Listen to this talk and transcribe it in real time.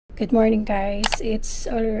Good morning guys, it's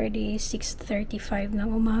already 6:35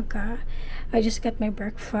 ng umaga. I just got my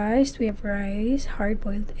breakfast. We have rice,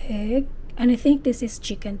 hard-boiled egg, and I think this is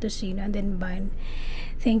chicken tocino and then bun.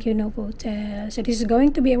 Thank you, Novotel. So this is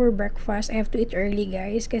going to be our breakfast. I have to eat early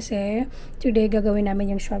guys kasi today gagawin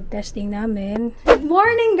namin yung swab testing namin. Good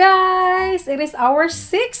morning guys! It is our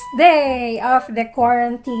 6th day of the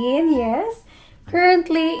quarantine, yes.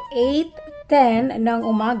 Currently 8:10 ng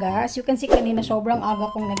umaga. As you can see, kanina sobrang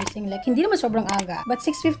aga kong nagising. Like, hindi naman sobrang aga. But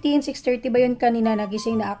 6:15, 6:30 ba yun kanina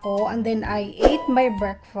nagising na ako. And then, I ate my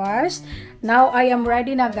breakfast. Now, I am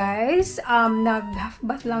ready na, guys. Nag-half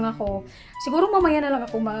bath lang ako. Siguro mamaya na lang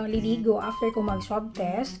ako maliligo after ko mag-swab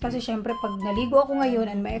test. Kasi, syempre, pag naligo ako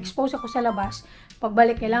ngayon and ma-expose ako sa labas,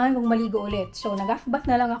 pagbalik, kailangan kong maligo ulit. So, nag-half bath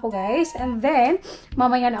na lang ako, guys. And then,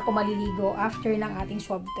 mamaya na ako maliligo after ng ating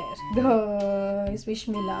swab test. Guys, wish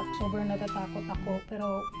me luck. Sobrang natatakot ako.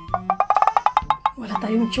 Pero, wala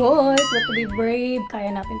tayong choice. We have to be brave. Kaya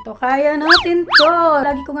natin to. Kaya natin to.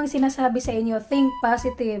 Lagi ko ngang sinasabi sa inyo, think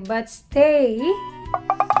positive, but stay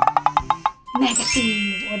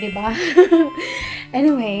negative. O, diba?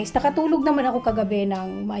 Anyways, nakatulog naman ako kagabi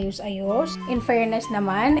ng maayos-ayos. In fairness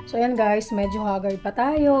naman. So, yan guys, medyo haggard pa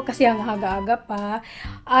tayo. Kasi ang haga-aga pa.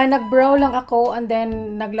 Nag-brow lang ako and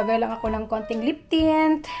then naglagay lang ako ng konting lip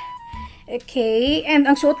tint. Okay, and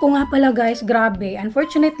ang suot ko nga pala guys, grabe.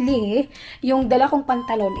 Unfortunately, yung dala kong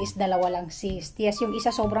pantalon is dalawa lang sis. Yes, yung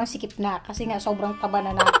isa sobrang sikip na kasi nga sobrang taba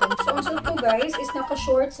na natin. So, ang suot ko guys is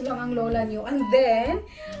naka-shorts lang ang lola nyo. And then,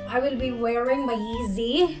 I will be wearing my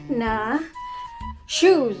Yeezy na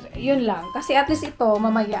shoes. Yun lang. Kasi at least ito,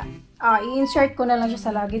 mamaya, i-insert ko na lang siya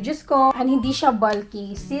sa luggages ko. And hindi siya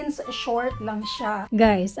bulky since short lang siya.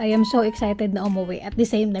 Guys, I am so excited na umuwi. At the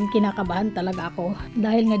same time, kinakabahan talaga ako.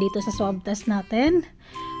 Dahil nga dito sa swab test natin.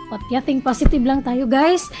 But yeah, think positive lang tayo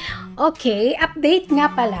guys. Okay, update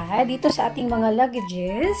nga pala dito sa ating mga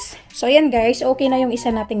luggages. So ayan guys, okay na yung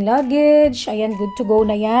isa nating luggage. Ayan, good to go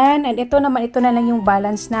na yan. And ito naman, ito na lang yung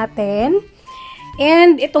balance natin.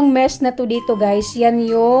 And itong mesh na to dito guys, yan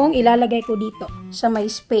yung ilalagay ko dito sa my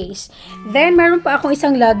space. Then meron pa akong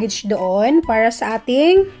isang luggage doon para sa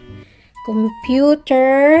ating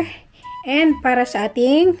computer and para sa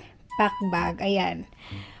ating pack bag. Ayan.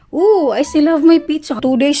 Ooh, I still have my pizza.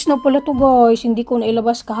 2 days na pala to guys. Hindi ko na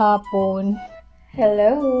ilabas kahapon.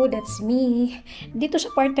 Hello, that's me. Dito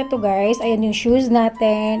sa part na to guys, ayan yung shoes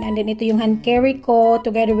natin. And then ito yung hand carry ko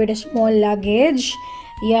together with a small luggage.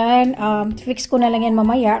 Yan, fix ko na lang yan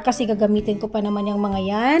mamaya kasi gagamitin ko pa naman yung mga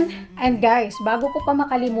yan. And guys, bago ko pa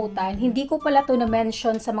makalimutan, hindi ko pala to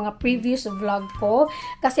na-mention sa mga previous vlog ko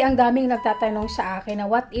kasi ang daming nagtatanong sa akin na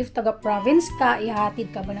what if taga-province ka,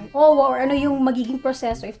 ihatid ka ba ng OWA or ano yung magiging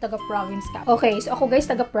proseso if taga-province ka. Okay, so ako guys,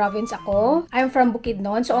 taga-province ako. I'm from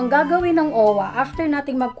Bukidnon. So ang gagawin ng OWA, after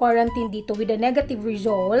nating mag-quarantine dito with a negative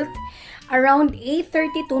result, around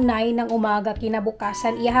 8:30 to 9 ng umaga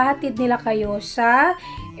kinabukasan, ihahatid nila kayo sa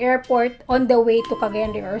airport on the way to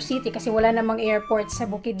Cagayan de Oro City kasi wala namang airport sa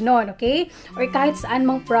Bukidnon, okay? Or kahit saan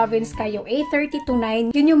mang province kayo, 8:30 to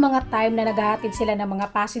 9, yun yung mga time na naghahatid sila ng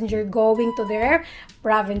mga passenger going to their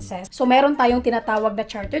provinces. So, meron tayong tinatawag na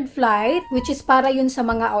chartered flight, which is para yun sa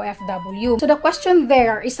mga OFW. So, the question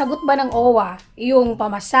there, isagot ba ng OWA yung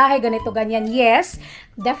pamasahe, ganito, ganyan? Yes,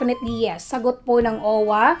 definitely yes. Sagot po ng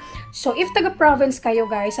OWA. So, if taga-province kayo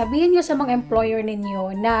guys, sabihin nyo sa mga employer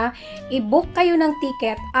ninyo na i-book kayo ng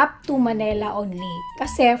ticket up to Manila only.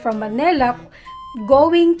 Kasi from Manila,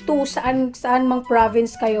 going to saan mang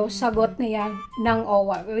province kayo, sagot na yan ng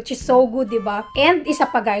OWA, which is so good, diba? And isa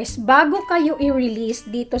pa guys, bago kayo i-release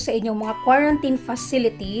dito sa inyong mga quarantine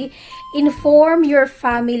facility, inform your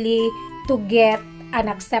family to get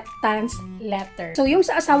an acceptance letter. So yung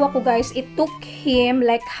sa asawa ko guys, it took him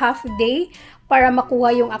like half day para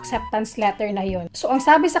makuha yung acceptance letter na yun. So, ang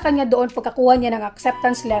sabi sa kanya doon, pagkakuha niya ng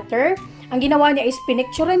acceptance letter, ang ginawa niya is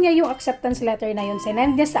pinicturean niya yung acceptance letter na yun,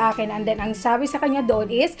 sinend niya sa akin, and then ang sabi sa kanya doon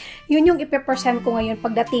is, yun yung ipipresent ko ngayon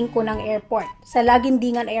pagdating ko ng airport. Sa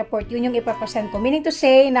Lagindingan Airport, yun yung ipipresent ko. Meaning to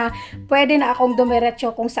say na pwede na akong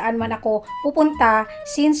dumiretso kung saan man ako pupunta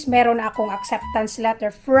since meron na akong acceptance letter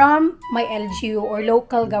from my LGU or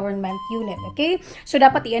local government unit. Okay? So,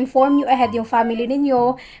 dapat i-inform nyo ahead yung family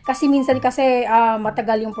ninyo kasi minsan kasi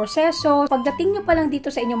matagal yung proseso. Pagdating nyo pa lang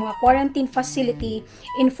dito sa inyong mga quarantine facility,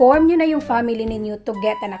 inform nyo na yung family ninyo to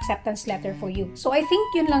get an acceptance letter for you. So, I think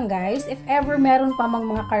yun lang guys. If ever meron pa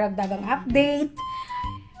mga karagdagang update,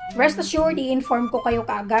 Rest assured, i-inform ko kayo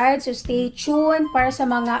kaagad. So, stay tuned para sa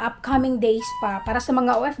mga upcoming days pa. Para sa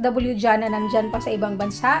mga OFW dyan na nandyan pa sa ibang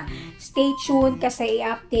bansa, stay tuned kasi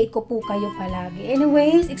i-update ko po kayo palagi.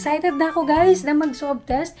 Anyways, excited na ako guys na mag-swab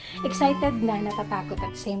test. Excited na, natatakot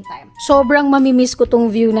at the same time. Sobrang mamimiss ko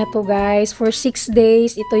tong view na to guys. For 6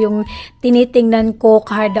 days, ito yung tinitingnan ko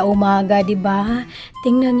kada umaga, diba?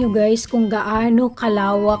 Tingnan nyo guys kung gaano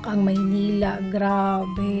kalawak ang Maynila.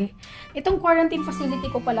 Grabe. Itong quarantine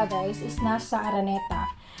facility ko pala guys is nasa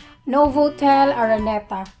Araneta. Novotel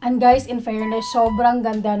Araneta. And guys, in fairness, sobrang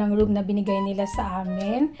ganda ng room na binigay nila sa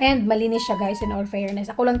amin. And malinis siya guys, in all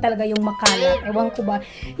fairness. Ako lang talaga yung makalat. Ewan ko ba.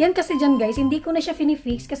 Yan kasi dyan guys, hindi ko na siya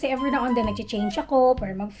finifix kasi every now and then nag-change ako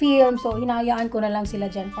para mag-film. So, hinayaan ko na lang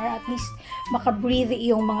sila dyan para at least makabreathe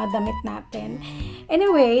yung mga damit natin.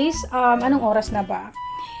 Anyways, anong oras na ba?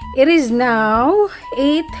 It is now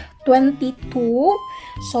 8:22.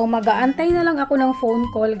 So, mag-aantay na lang ako ng phone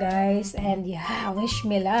call, guys. And yeah, wish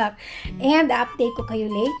me luck. And update ko kayo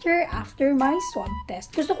later after my swab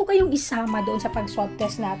test. Gusto ko kayong isama doon sa pag-swab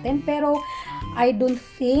test natin. Pero, I don't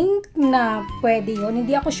think na pwede yun.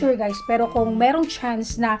 Hindi ako sure, guys. Pero kung merong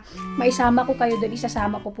chance na maisama ko kayo doon,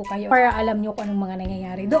 isasama ko po kayo para alam nyo kung anong mga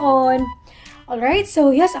nangyayari doon. Alright,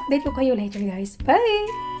 so yes, update ko kayo later, guys. Bye!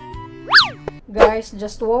 Guys,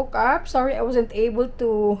 just woke up. Sorry, I wasn't able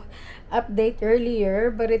to update earlier,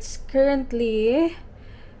 but it's currently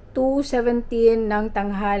 2:17 ng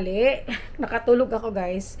tanghali. Nakatulog ako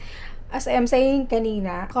guys. As I am saying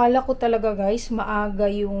kanina, akala ko talaga guys maaga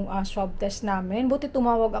yung swab test namin. Buti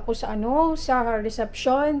tumawag ako sa sa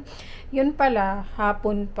reception. Yun pala,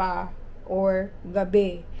 hapon pa or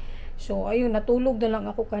gabi. So, ayun, natulog na lang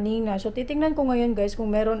ako kanina. So, titingnan ko ngayon, guys, kung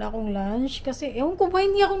meron akong lunch. Kasi, ewan ko ba,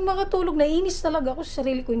 hindi ako makatulog. Nainis talaga ako sa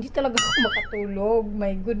sarili ko. Hindi talaga ako makatulog.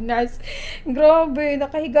 My goodness. Grabe,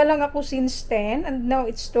 nakahiga lang ako since 10. And now,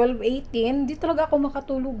 it's 12:18. Hindi talaga ako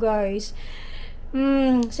makatulog, guys.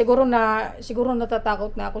 Siguro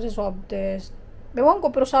natatakot na ako sa swab test. Ewan ko,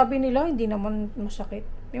 pero sabi nila, hindi naman masakit.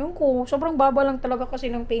 Ewan ko, sobrang baba lang talaga kasi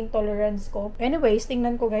ng pain tolerance ko. Anyways,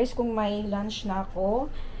 tingnan ko, guys, kung may lunch na ako.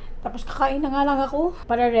 Tapos kakain na nga lang ako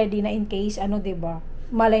para ready na in case diba?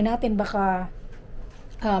 Malay natin baka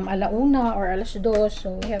alauna or 2:00,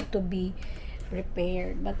 so we have to be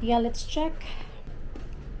prepared. But yeah, let's check.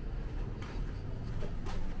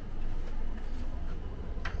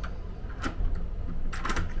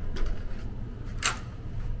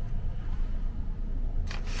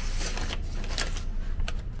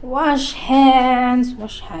 Wash hands,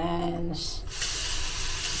 wash hands.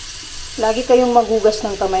 Lagi kayong maghugas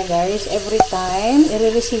ng kamay guys. Every time,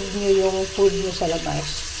 i-receive nyo yung food nyo sa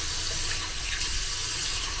labas.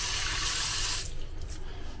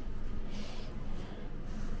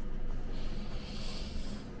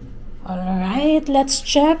 Alright, let's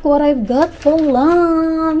check what I've got for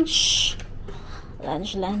lunch.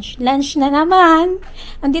 Lunch na naman.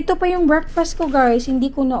 Andito pa yung breakfast ko guys.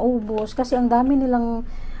 Hindi ko naubos kasi ang dami nilang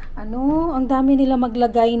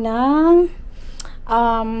maglagay ng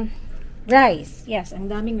rice. Yes,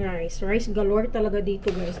 ang daming rice. Rice galore talaga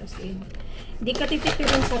dito guys. As in, hindi ka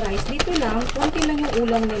titipirin sa rice. Dito lang, konti lang yung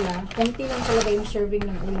ulam nila. Konti lang talaga yung serving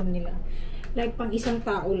ng ulam nila. Like, pang isang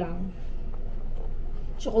tao lang.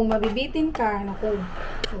 So, kung mabibitin ka, naku.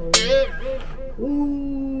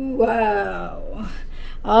 Ooh, wow.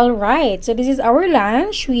 Alright, so this is our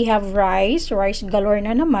lunch. We have rice galore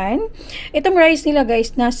na naman. Itong rice nila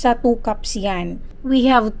guys, nasa 2 cups yan. We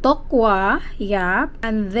have tokwa, yap,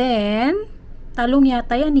 and then talong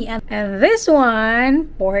yata yan ni. And this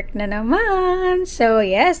one, pork na naman. So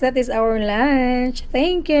yes, that is our lunch.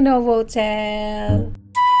 Thank you, Novotel.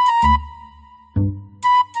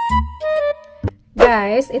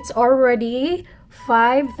 Guys, it's already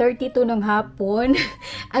 5:32 ng hapon.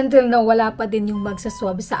 Until now, wala pa din yung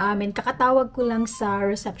magsaswab sa amin. Kakatawag ko lang sa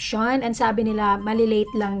reception and sabi nila, malilate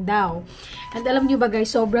lang daw. And alam nyo ba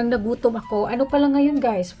guys, sobrang nagutom ako. Ano pa lang ngayon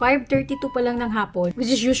guys? 5:32 pa lang ng hapon.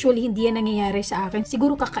 Which is usually hindi yan nangyayari sa akin.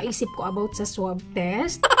 Siguro kakaisip ko about sa swab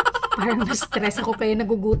test. Parang na-stress ako kaya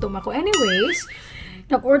nagugutom ako. Anyways,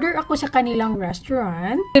 nag-order ako sa kanilang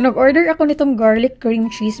restaurant. So, nag-order ako nitong garlic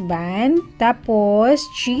cream cheese bun. Tapos,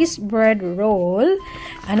 cheese bread roll.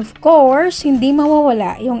 And of course, hindi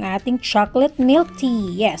mawawala yung ating chocolate milk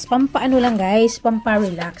tea. Yes, pampaano lang guys,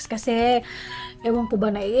 pampa-relax. Kasi, ewan ko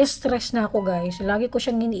ba, nai-stress na ako guys. Lagi ko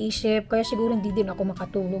siyang iniisip. Kaya siguro hindi din ako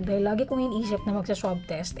makatulog. Dahil lagi kong iniisip na magsa-swab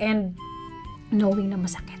test. And, knowing na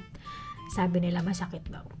masakit. Sabi nila masakit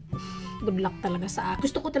daw. Good luck talaga sa akin.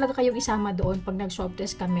 Gusto ko talaga kayong isama doon pag nag-swab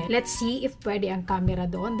test kami. Let's see if pwede ang camera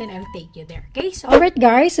doon. Then I'll take you there. Okay? So, alright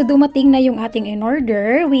guys. So, dumating na yung ating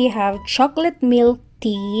in-order. We have chocolate milk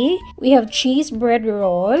tea. We have cheese bread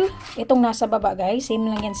roll. Itong nasa baba guys, same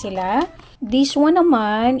lang yan sila. This one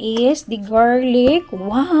naman is the garlic.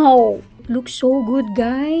 Wow! Looks so good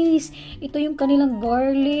guys. Ito yung kanilang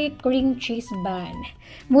garlic cream cheese bun.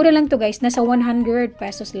 Mura lang to guys. Nasa 100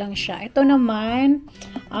 pesos lang siya. Ito naman,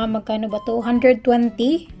 magkano ba to? 120.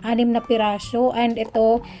 6 na piraso. And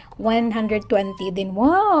ito, 120 din.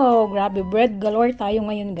 Wow! Grabe, bread galore tayo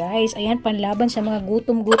ngayon guys. Ayan, panlaban sa mga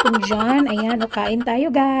gutom-gutom dyan. Ayan, o kain tayo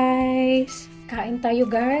guys. Kain tayo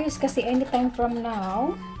guys. Kasi anytime from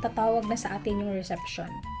now, tatawag na sa atin yung reception.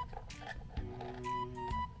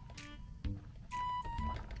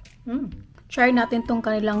 Try natin tong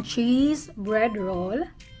kanilang cheese bread roll.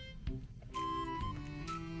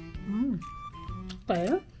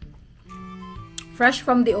 Okay. Fresh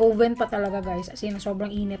from the oven pa talaga guys. As in, sobrang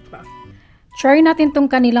init pa. Try natin tong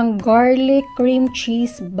kanilang garlic cream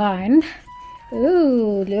cheese bun.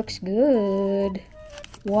 Ooh, looks good.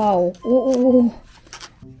 Wow. Ooh.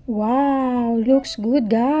 Wow, looks good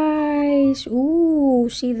guys. Ooh,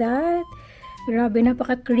 see that? Grabe,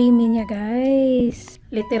 napaka-creamy niya guys.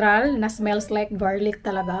 Literal, na smells like garlic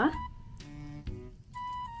talaga.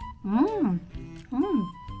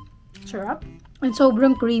 Sarap. And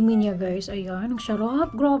sobrang creamy niya guys. Ayan, ang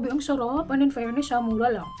sarap. Grabe, ang sarap. And in fairness,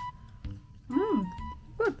 mura lang.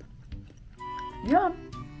 Good. Yeah.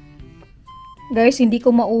 Guys, hindi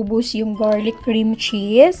ko maubos yung garlic cream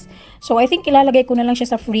cheese. So, I think ilalagay ko na lang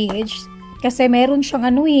siya sa fridge. Kasi meron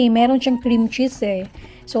siyang meron siyang cream cheese eh.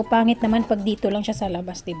 So, pangit naman pag dito lang siya sa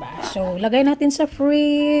labas, diba? So, lagay natin sa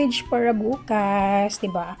fridge para bukas,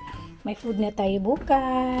 diba? May food na tayo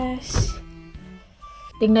bukas.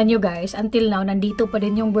 Tingnan nyo guys, until now, nandito pa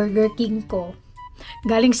din yung Burger King ko.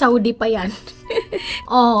 Galing Saudi pa yan.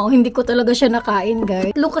 Oh, hindi ko talaga siya nakain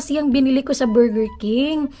guys. Ito kasi yung binili ko sa Burger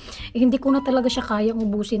King. Hindi ko na talaga siya kayang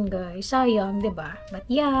ubusin guys. Sayang, diba? But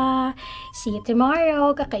yeah, see you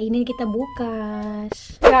tomorrow. Kakainin kita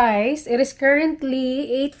bukas. Guys, it is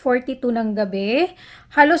currently 8:42 ng gabi.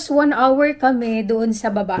 Halos 1 hour kami doon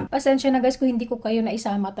sa baba. Pasensya na guys kung hindi ko kayo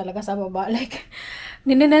naisama talaga sa baba. Like,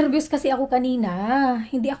 ninenervyos kasi ako kanina.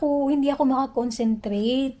 Hindi ako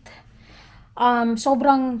makakonsentrate.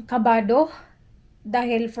 Sobrang kabado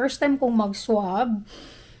dahil first time kong mag-swab.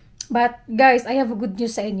 But guys, I have a good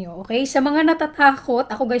news sa inyo, okay? Sa mga natatakot,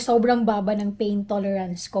 ako guys, sobrang baba ng pain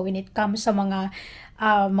tolerance ko when it comes sa mga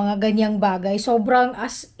ganyang bagay. Sobrang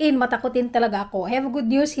as in, matakotin talaga ako. I have a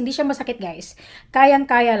good news, hindi siya masakit guys.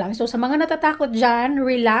 Kayang-kaya lang. So sa mga natatakot dyan,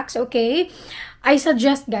 relax, okay? I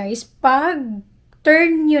suggest guys, pag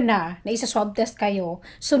turn nyo na isa-swab test kayo,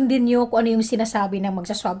 sundin nyo kung ano yung sinasabi ng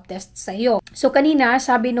magsa-swab test sa iyo. So, kanina,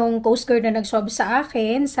 sabi nung Coast Guard na nag-swab sa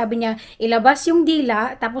akin, sabi niya, ilabas yung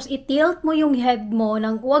dila, tapos i-tilt mo yung head mo,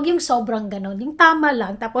 huwag yung sobrang ganon, yung tama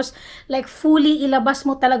lang, tapos, like, fully ilabas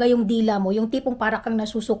mo talaga yung dila mo, yung tipong para kang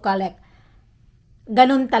nasusuka, like,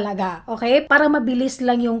 ganon talaga, okay? Para mabilis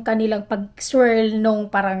lang yung kanilang pag-swirl nung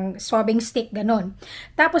parang swabbing stick, ganon.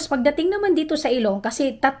 Tapos, pagdating naman dito sa ilong,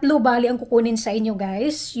 kasi 3 bali ang kukunin sa inyo,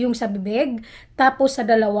 guys. Yung sa bibig, tapos sa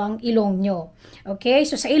 2 ilong nyo. Okay?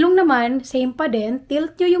 So, sa ilong naman, same pa din.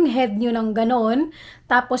 Tilt nyo yung head nyo ng ganon.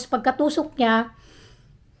 Tapos, pagkatusok niya,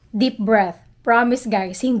 deep breath. Promise,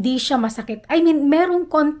 guys, hindi siya masakit. I mean, merong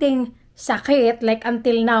konting sakit, like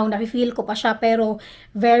until now, nafe-feel ko pa siya, pero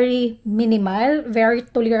very minimal, very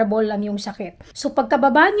tolerable lang yung sakit. So,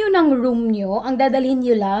 pagkababa nyo ng room nyo, ang dadalhin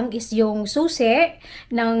nyo lang is yung susi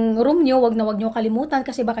ng room nyo, wag nyo kalimutan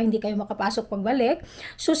kasi baka hindi kayo makapasok pagbalik.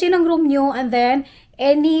 Susi ng room nyo, and then,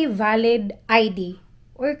 any valid ID.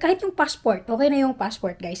 Or kahit yung passport, okay na yung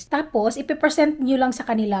passport guys. Tapos, ipipresent nyo lang sa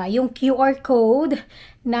kanila yung QR code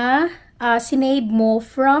na sinave mo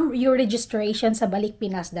from your registration sa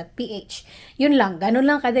balikpinas.ph. Yun lang, ganun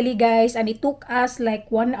lang kadali guys. And it took us like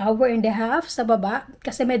 1.5 hours sa baba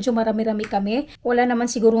kasi medyo marami-rami kami. Wala naman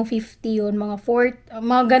sigurong 50 yun, mga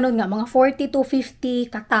ganun nga, mga 40 to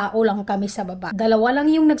 50 katao lang kami sa baba. 2 lang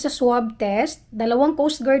yung nagsaswab test, 2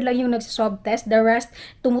 Coast Guard lang yung nagsaswab test, the rest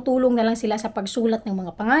tumutulong na lang sila sa pagsulat ng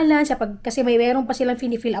mga pangalan, kasi meron pa silang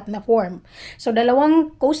fini-fill up na form. So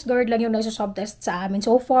 2 Coast Guard lang yung nagsaswab test sa amin.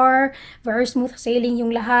 So far, very smooth sailing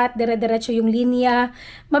yung lahat, dire-diretso yung linya,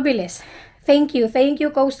 mabilis. Thank you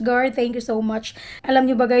Coast Guard, thank you so much.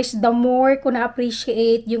 Alam nyo ba guys, the more ko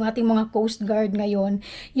na-appreciate yung ating mga Coast Guard ngayon,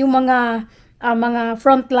 yung mga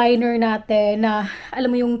frontliner natin na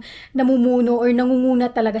alam mo yung namumuno or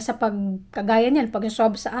nangunguna talaga sa pagkagaya niyan,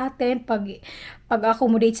 pag-swab sa atin,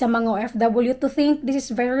 pag-accommodate sa mga OFW, to think this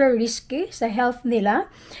is very risky sa health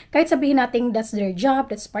nila. Kahit sabihin natin that's their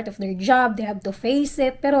job, that's part of their job, they have to face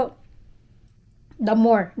it, pero the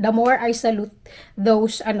more I salute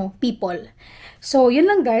those people. So, yun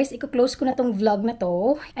lang guys, i-close ko na tong vlog na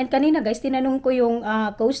to. And kanina guys, tinanong ko yung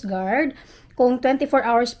Coast Guard kung 24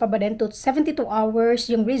 hours pa ba din to 72 hours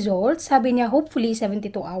yung result. Sabi niya, hopefully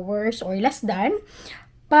 72 hours or less than,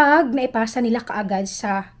 pag naipasa nila kaagad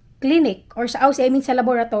sa clinic or sa sa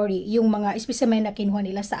laboratory yung mga specimen na kinuha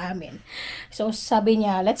nila sa amin. So, sabi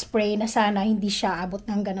niya, let's pray na sana hindi siya abot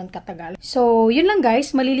ng ganon katagal. So, yun lang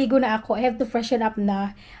guys, maliligo na ako. I have to freshen up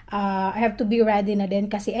na. I have to be ready na din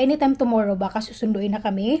kasi anytime tomorrow baka susunduin na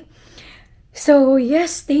kami. So,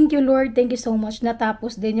 yes, thank you Lord. Thank you so much.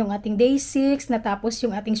 Natapos din yung ating day 6, natapos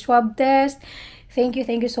yung ating swab test. Thank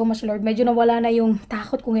you so much Lord. Medyo nawala na yung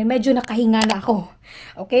takot ko ngayon. Medyo nakahinga na ako.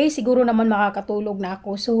 Okay, siguro naman makakatulog na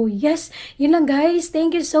ako. So, yes, yun lang guys.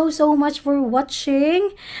 Thank you so much for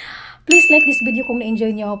watching. Please like this video kung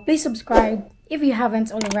na-enjoy nyo. Please subscribe if you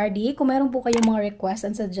haven't already. Kung meron po kayong mga requests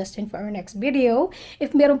and suggestion for our next video.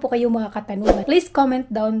 If meron po kayong mga katanungan, please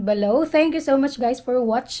comment down below. Thank you so much guys for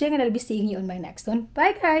watching and I'll be seeing you on my next one.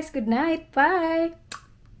 Bye guys. Good night. Bye.